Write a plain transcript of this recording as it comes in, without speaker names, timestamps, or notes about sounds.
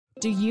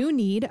Do you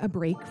need a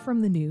break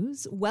from the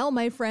news? Well,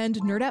 my friend,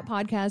 Nerdette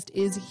Podcast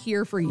is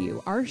here for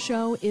you. Our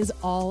show is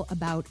all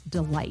about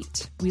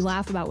delight. We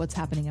laugh about what's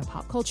happening in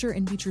pop culture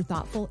and feature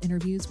thoughtful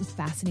interviews with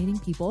fascinating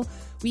people.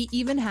 We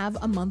even have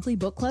a monthly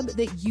book club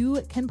that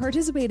you can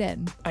participate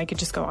in. I could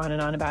just go on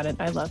and on about it.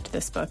 I loved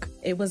this book.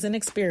 It was an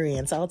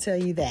experience, I'll tell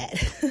you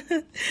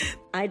that.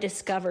 I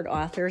discovered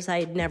authors I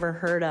had never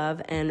heard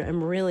of, and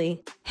I'm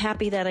really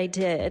happy that I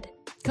did.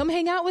 Come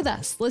hang out with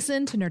us.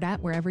 Listen to Nerdette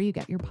wherever you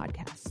get your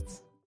podcasts.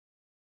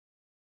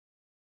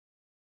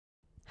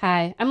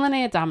 Hi, I'm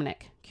Linnea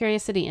Dominic,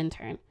 Curious City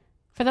intern.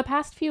 For the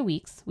past few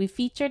weeks, we've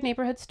featured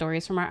neighborhood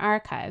stories from our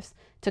archives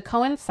to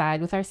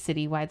coincide with our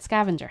citywide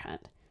scavenger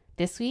hunt.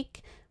 This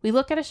week, we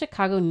look at a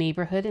Chicago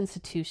neighborhood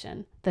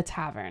institution, the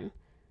Tavern.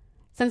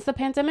 Since the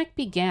pandemic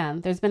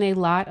began, there's been a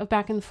lot of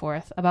back and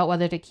forth about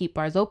whether to keep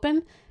bars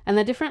open and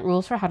the different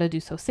rules for how to do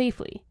so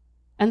safely.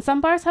 And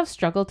some bars have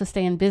struggled to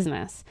stay in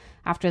business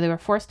after they were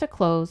forced to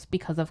close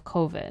because of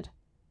COVID.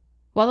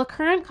 While the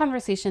current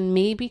conversation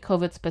may be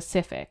COVID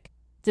specific,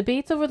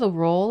 debates over the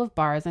role of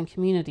bars in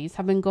communities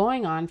have been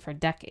going on for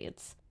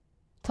decades.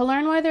 To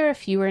learn why there are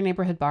fewer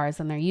neighborhood bars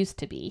than there used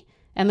to be,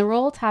 and the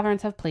role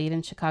taverns have played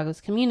in Chicago's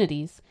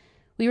communities,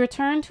 we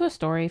return to a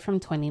story from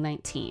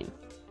 2019.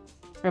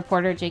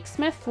 Reporter Jake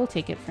Smith will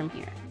take it from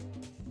here.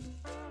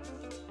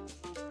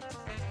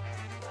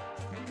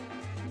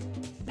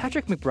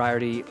 Patrick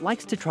McBriarty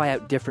likes to try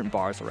out different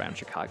bars around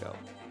Chicago.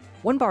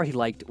 One bar he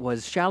liked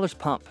was Shaller's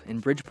Pump in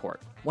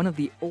Bridgeport, one of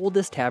the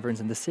oldest taverns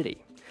in the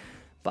city.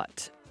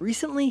 But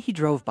recently he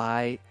drove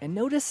by and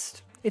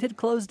noticed it had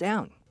closed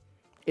down.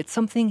 It's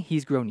something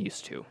he's grown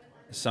used to.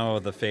 Some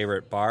of the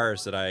favorite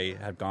bars that I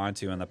had gone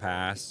to in the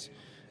past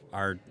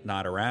are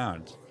not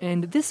around.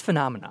 And this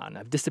phenomenon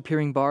of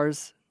disappearing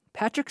bars,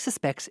 Patrick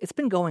suspects it's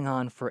been going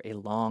on for a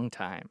long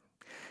time.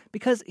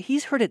 Because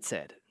he's heard it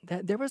said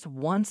that there was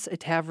once a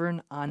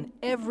tavern on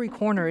every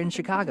corner in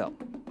Chicago,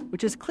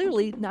 which is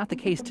clearly not the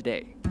case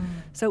today.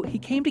 So he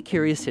came to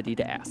Curious City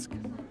to ask,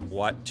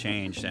 what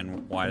changed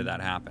and why did that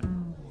happen?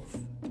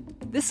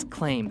 This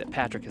claim that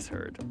Patrick has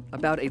heard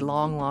about a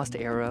long-lost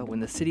era when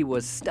the city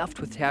was stuffed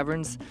with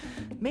taverns,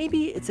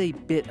 maybe it's a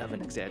bit of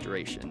an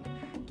exaggeration.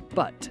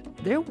 But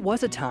there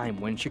was a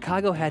time when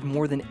Chicago had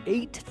more than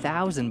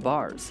 8,000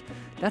 bars.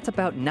 That's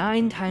about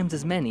 9 times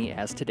as many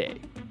as today.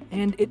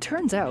 And it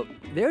turns out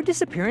their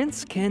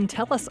disappearance can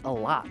tell us a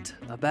lot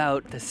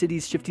about the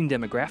city's shifting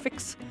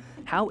demographics,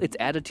 how its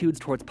attitudes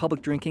towards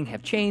public drinking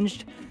have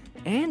changed,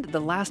 and the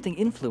lasting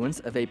influence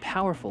of a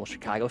powerful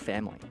Chicago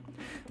family.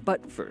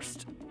 But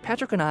first,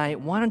 Patrick and I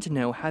wanted to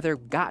know how there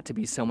got to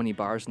be so many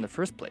bars in the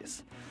first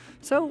place.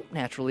 So,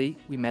 naturally,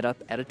 we met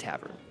up at a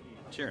tavern.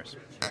 Cheers.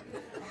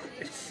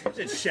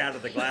 Just shatter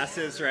the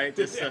glasses, right?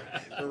 Just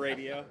for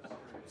radio.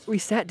 We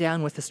sat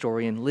down with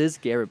historian Liz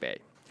Garibay.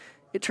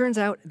 It turns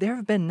out there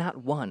have been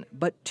not one,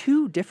 but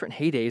 2 different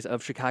heydays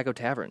of Chicago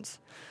taverns.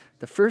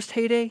 The first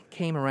heyday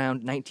came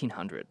around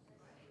 1900.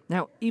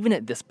 Now, even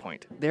at this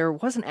point, there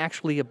wasn't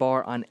actually a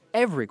bar on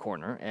every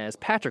corner, as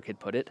Patrick had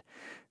put it,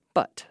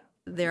 but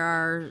there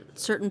are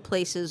certain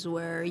places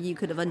where you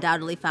could have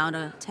undoubtedly found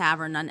a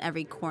tavern on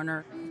every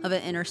corner of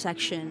an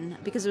intersection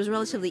because it was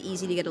relatively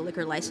easy to get a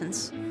liquor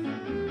license.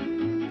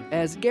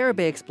 As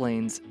Garibay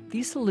explains,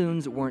 these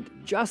saloons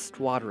weren't just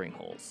watering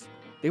holes.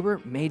 They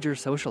were major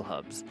social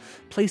hubs,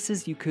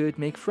 places you could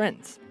make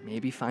friends,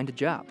 maybe find a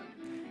job.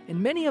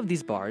 And many of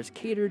these bars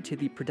catered to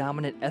the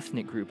predominant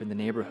ethnic group in the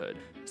neighborhood,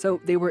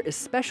 so they were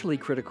especially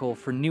critical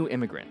for new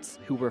immigrants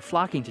who were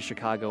flocking to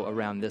Chicago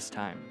around this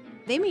time.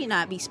 They may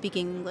not be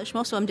speaking English,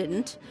 most of them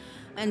didn't.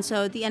 And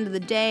so at the end of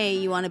the day,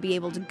 you want to be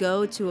able to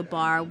go to a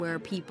bar where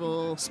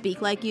people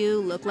speak like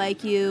you, look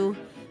like you,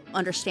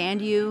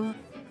 understand you.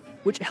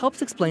 Which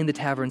helps explain the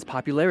tavern's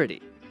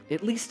popularity,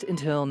 at least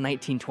until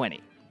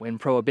 1920, when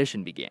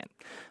Prohibition began.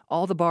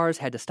 All the bars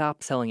had to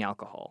stop selling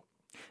alcohol.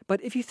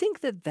 But if you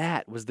think that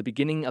that was the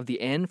beginning of the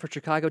end for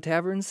Chicago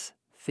taverns,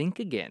 think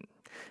again.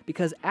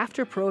 Because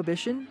after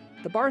Prohibition,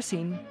 the bar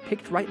scene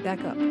picked right back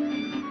up.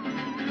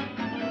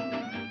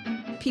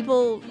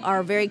 People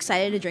are very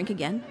excited to drink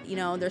again. You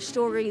know, there's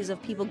stories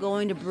of people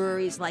going to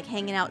breweries, like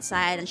hanging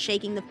outside and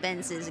shaking the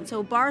fences. And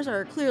so bars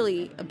are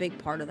clearly a big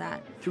part of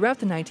that. Throughout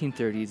the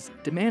 1930s,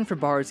 demand for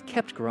bars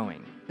kept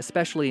growing,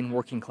 especially in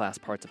working-class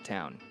parts of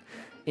town.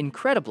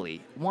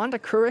 Incredibly, Wanda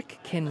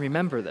Couric can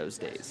remember those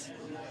days.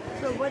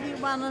 So what do you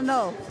want to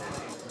know?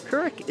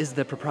 Couric is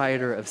the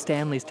proprietor of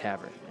Stanley's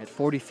Tavern at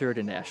 43rd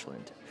and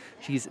Ashland.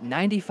 She's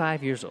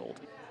 95 years old.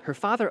 Her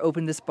father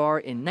opened this bar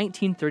in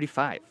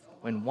 1935,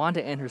 when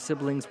Wanda and her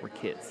siblings were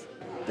kids.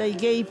 They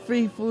gave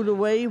free food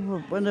away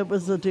when it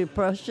was a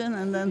depression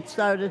and then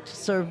started to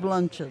serve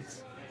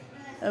lunches.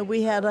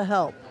 We had to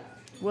help,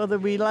 whether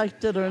we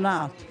liked it or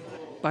not.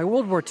 By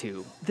World War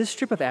II, this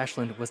strip of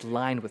Ashland was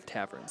lined with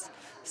taverns.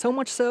 So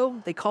much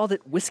so, they called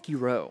it Whiskey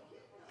Row.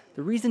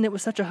 The reason it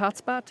was such a hot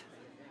spot?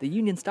 The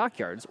Union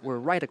Stockyards were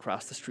right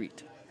across the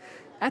street.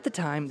 At the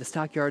time, the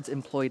stockyards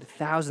employed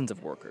thousands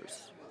of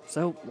workers.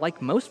 So,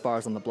 like most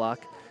bars on the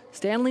block,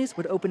 Stanley's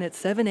would open at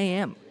 7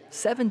 a.m.,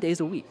 7 days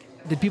a week.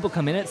 Did people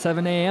come in at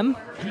 7 a.m.?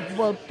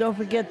 Well, don't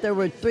forget there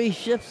were 3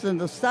 shifts in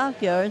the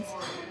stockyards.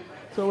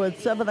 So at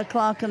 7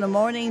 o'clock in the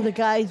morning, the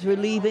guys were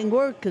leaving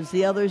work because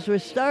the others were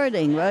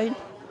starting, right?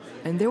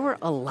 And there were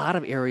a lot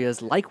of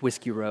areas like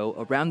Whiskey Row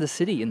around the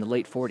city in the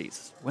late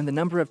 40s, when the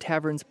number of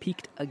taverns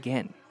peaked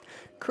again.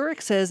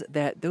 Couric says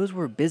that those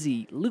were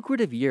busy,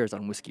 lucrative years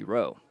on Whiskey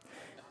Row.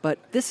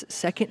 But this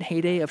second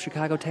heyday of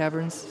Chicago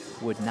taverns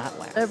would not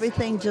last.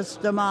 Everything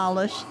just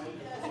demolished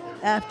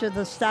after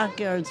the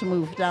stockyards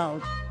moved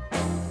out.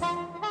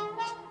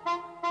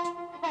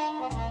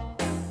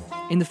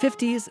 In the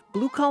 50s,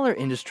 blue-collar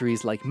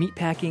industries like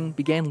meatpacking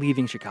began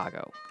leaving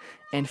Chicago,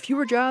 and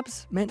fewer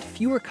jobs meant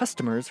fewer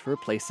customers for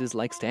places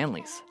like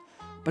Stanley's.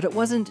 But it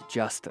wasn't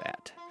just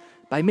that.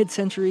 By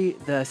mid-century,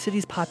 the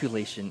city's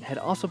population had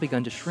also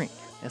begun to shrink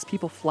as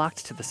people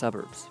flocked to the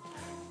suburbs.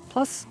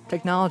 Plus,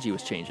 technology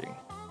was changing.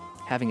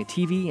 Having a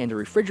TV and a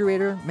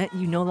refrigerator meant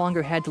you no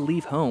longer had to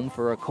leave home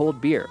for a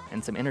cold beer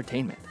and some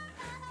entertainment.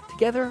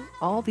 Together,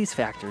 all these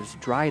factors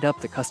dried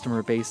up the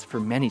customer base for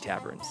many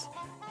taverns.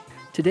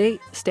 Today,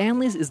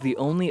 Stanley's is the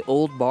only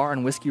old bar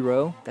on Whiskey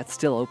Row that's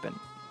still open.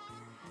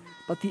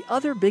 But the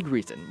other big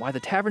reason why the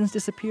taverns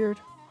disappeared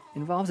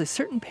involves a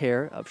certain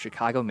pair of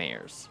Chicago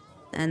mayors.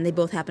 And they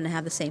both happen to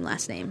have the same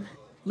last name.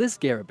 Liz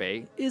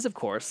Garibay is, of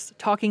course,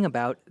 talking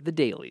about the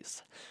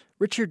Daleys.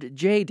 Richard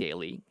J.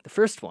 Daley, the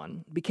first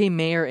one, became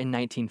mayor in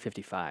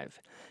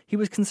 1955. He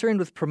was concerned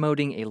with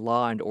promoting a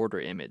law and order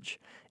image,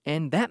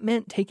 and that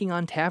meant taking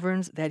on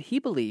taverns that he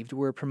believed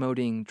were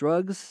promoting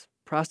drugs,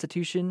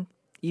 prostitution,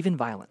 even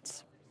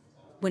violence.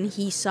 When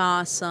he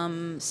saw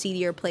some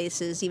seedier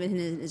places, even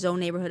in his own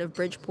neighborhood of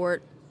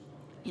Bridgeport,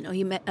 he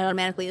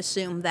automatically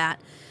assumed that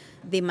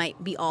they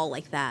might be all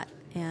like that.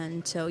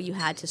 And so you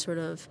had to sort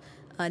of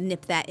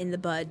nip that in the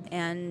bud.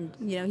 And,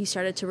 he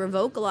started to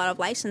revoke a lot of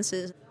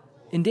licenses.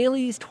 In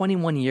Daley's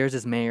 21 years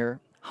as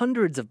mayor,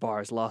 hundreds of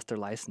bars lost their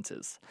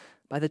licenses.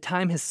 By the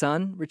time his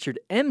son, Richard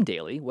M.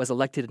 Daley, was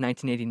elected in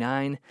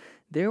 1989,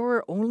 there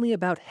were only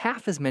about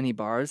half as many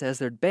bars as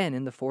there'd been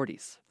in the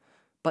 40s.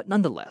 But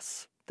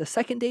nonetheless, the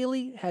second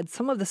Daley had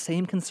some of the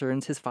same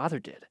concerns his father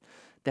did,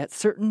 that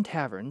certain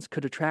taverns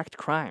could attract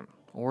crime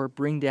or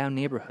bring down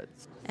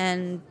neighborhoods.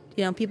 And,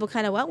 people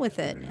kind of went with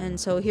it. And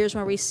so here's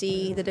where we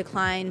see the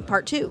decline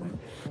part 2.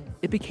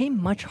 It became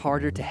much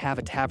harder to have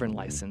a tavern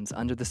license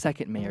under the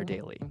second Mayor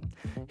Daley.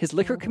 His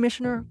liquor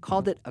commissioner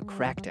called it a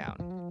crackdown.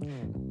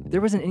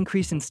 There was an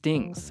increase in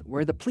stings,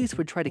 where the police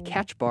would try to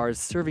catch bars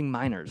serving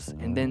minors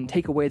and then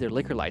take away their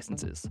liquor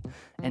licenses.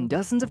 And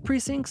dozens of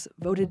precincts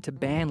voted to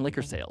ban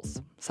liquor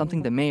sales,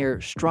 something the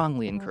mayor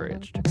strongly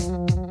encouraged.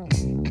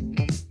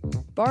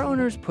 Bar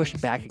owners pushed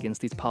back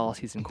against these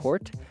policies in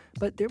court,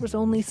 but there was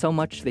only so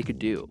much they could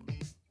do.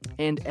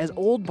 And as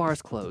old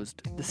bars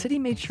closed, the city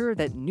made sure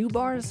that new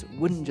bars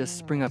wouldn't just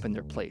spring up in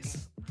their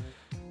place.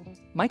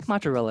 Mike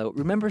Matarello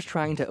remembers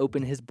trying to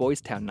open his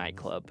Boys Town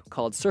nightclub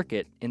called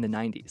Circuit in the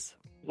 90s.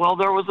 Well,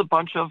 there was a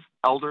bunch of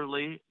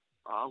elderly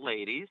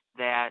ladies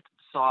that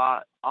saw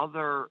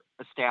other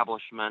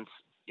establishments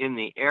in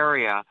the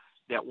area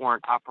that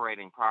weren't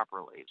operating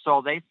properly.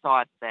 So they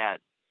thought that,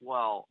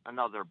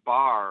 another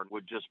bar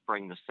would just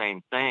bring the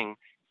same thing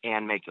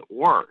and make it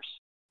worse.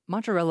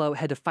 Matarello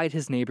had to fight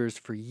his neighbors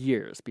for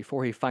years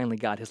before he finally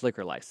got his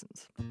liquor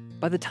license.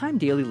 By the time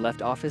Daley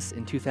left office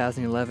in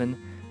 2011,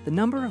 the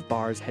number of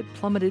bars had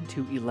plummeted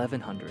to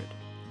 1,100.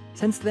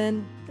 Since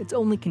then, it's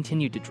only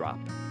continued to drop.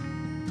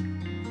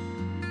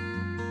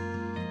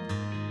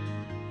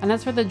 And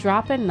as for the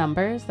drop in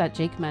numbers that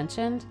Jake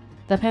mentioned,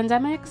 the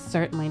pandemic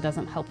certainly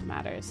doesn't help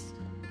matters.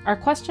 Our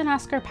question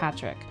asker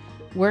Patrick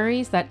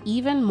worries that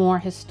even more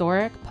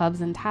historic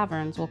pubs and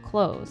taverns will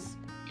close.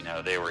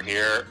 They were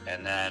here,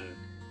 and then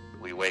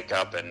we wake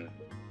up and,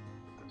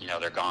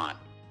 they're gone.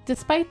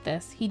 Despite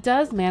this, he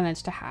does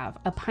manage to have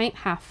a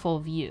pint-half-full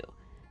view.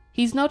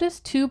 He's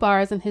noticed 2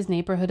 bars in his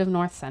neighborhood of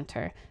North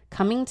Center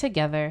coming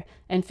together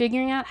and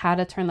figuring out how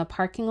to turn the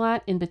parking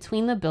lot in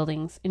between the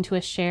buildings into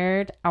a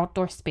shared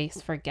outdoor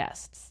space for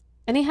guests.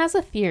 And he has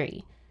a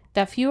theory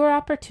that fewer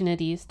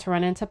opportunities to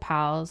run into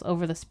pals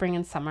over the spring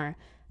and summer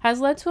has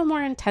led to a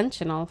more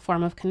intentional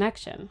form of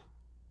connection.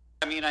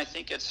 I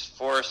think it's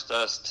forced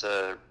us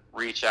to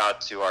reach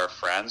out to our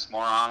friends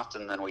more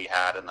often than we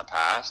had in the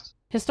past.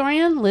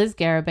 Historian Liz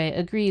Garibay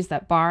agrees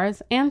that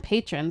bars and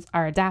patrons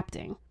are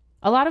adapting.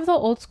 A lot of the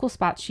old school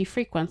spots she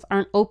frequents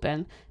aren't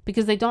open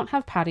because they don't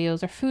have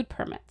patios or food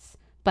permits.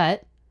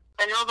 But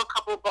I know of a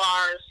couple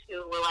bars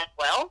who were like,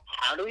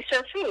 how do we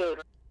serve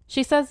food?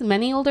 She says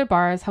many older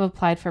bars have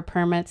applied for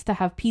permits to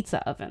have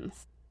pizza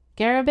ovens.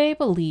 Garibay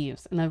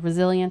believes in the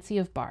resiliency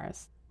of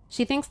bars.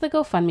 She thinks the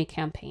GoFundMe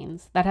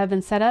campaigns that have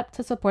been set up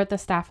to support the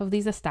staff of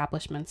these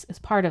establishments is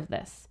part of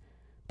this.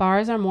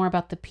 Bars are more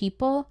about the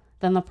people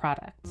than the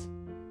product.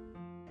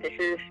 This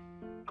is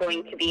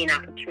going to be an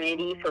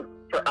opportunity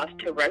for us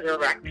to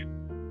resurrect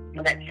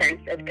that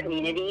sense of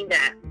community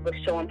that was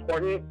so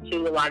important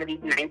to a lot of these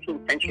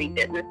 19th century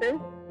businesses.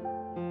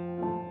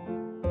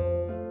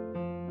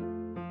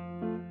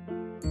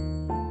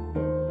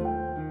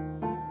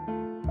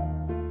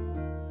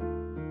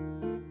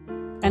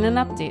 and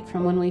an update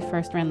from when we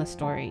first ran the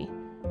story.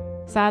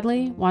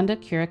 Sadly, Wanda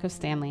Curick of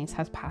Stanley's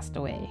has passed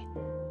away.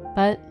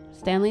 But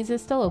Stanley's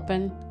is still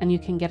open, and you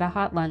can get a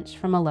hot lunch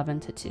from 11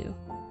 to 2.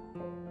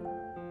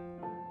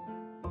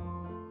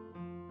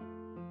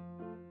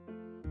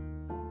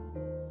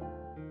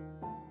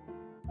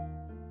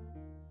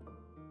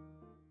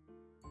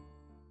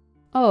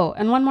 Oh,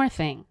 and one more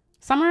thing.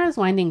 Summer is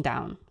winding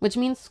down, which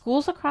means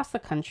schools across the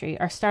country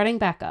are starting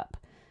back up,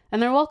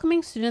 and they're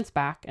welcoming students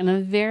back in a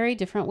very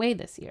different way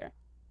this year.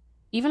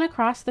 Even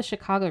across the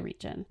Chicago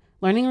region,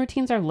 learning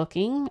routines are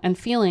looking and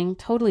feeling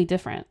totally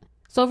different.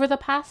 So over the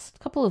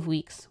past couple of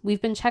weeks,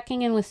 we've been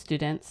checking in with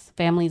students,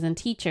 families, and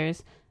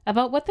teachers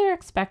about what they're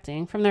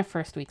expecting from their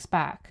first weeks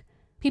back.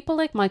 People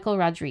like Michael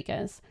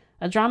Rodriguez,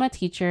 a drama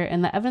teacher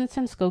in the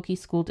Evanston-Skokie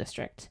School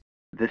District.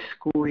 This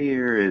school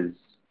year is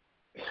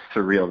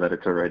surreal that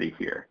it's already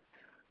here.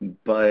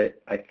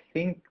 But I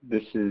think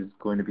this is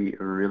going to be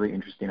a really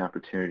interesting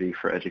opportunity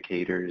for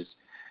educators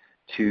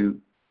to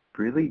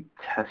really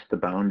test the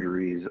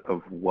boundaries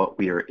of what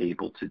we are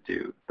able to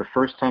do. The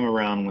first time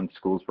around when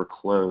schools were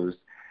closed,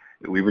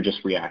 we were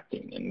just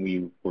reacting, and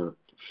we were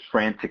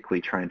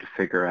frantically trying to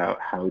figure out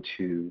how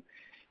to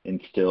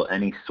instill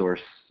any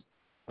source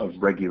of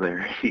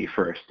regularity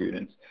for our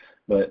students.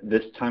 But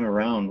this time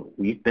around,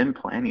 we've been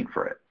planning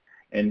for it.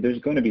 And there's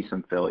going to be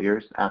some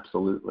failures,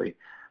 absolutely,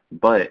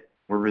 but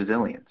we're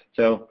resilient.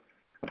 So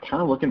I'm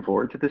kind of looking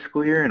forward to this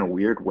school year in a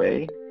weird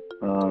way.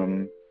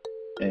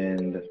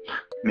 And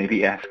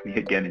maybe ask me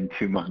again in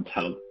 2 months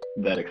how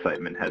that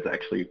excitement has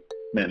actually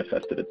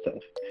manifested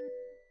itself.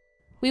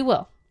 We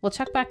will. We'll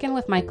check back in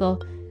with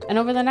Michael, and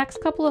over the next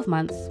couple of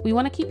months, we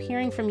want to keep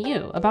hearing from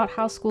you about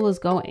how school is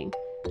going.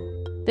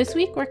 This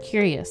week, we're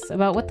curious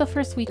about what the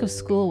first week of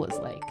school was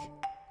like.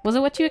 Was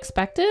it what you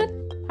expected?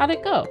 How'd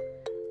it go?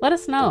 Let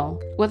us know.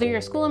 Whether you're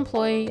a school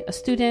employee, a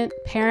student,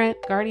 parent,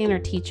 guardian, or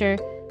teacher,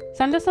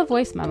 send us a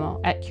voice memo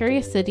at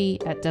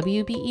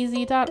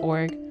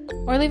curiouscity@wbez.org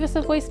or leave us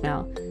a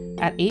voicemail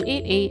at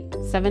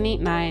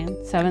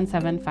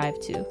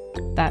 888-789-7752.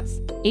 That's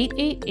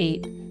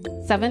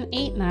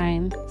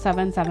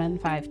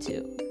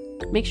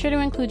 888-789-7752. Make sure to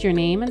include your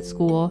name and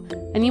school,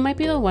 and you might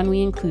be the one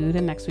we include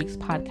in next week's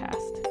podcast.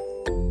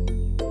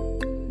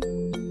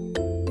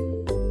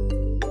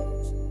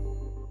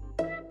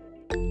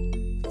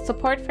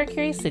 Support for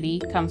Curious City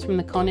comes from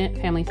the Conant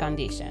Family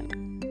Foundation.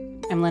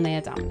 I'm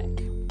Linnea Dominic.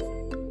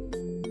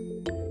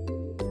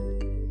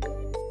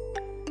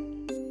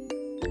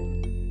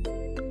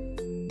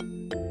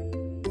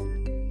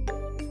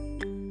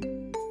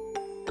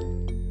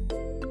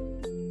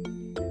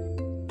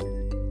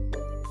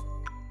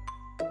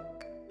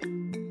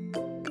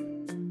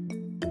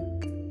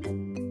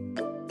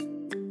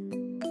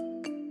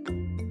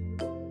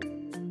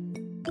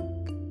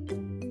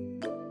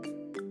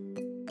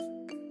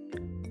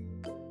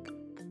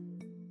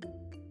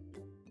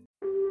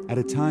 At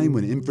a time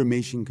when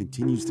information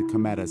continues to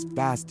come at us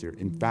faster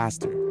and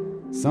faster,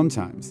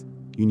 sometimes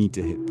you need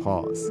to hit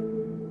pause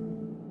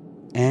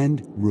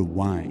and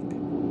rewind.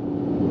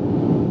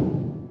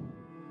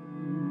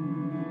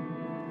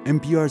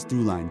 NPR's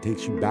Throughline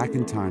takes you back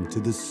in time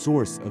to the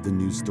source of the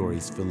news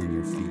stories filling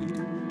your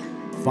feed.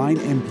 Find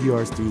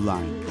NPR's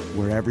Throughline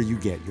wherever you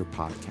get your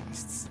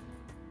podcasts.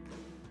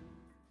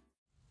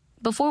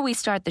 Before we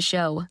start the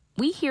show,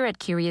 we here at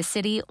Curious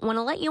City want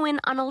to let you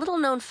in on a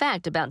little-known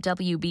fact about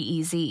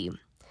WBEZ.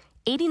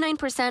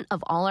 89%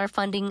 of all our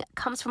funding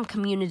comes from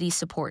community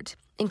support,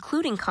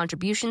 including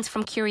contributions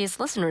from curious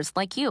listeners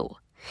like you.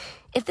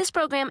 If this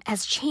program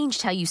has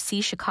changed how you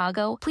see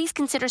Chicago, please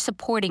consider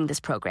supporting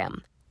this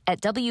program at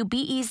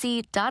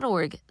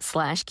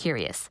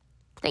wbez.org/curious.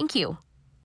 Thank you.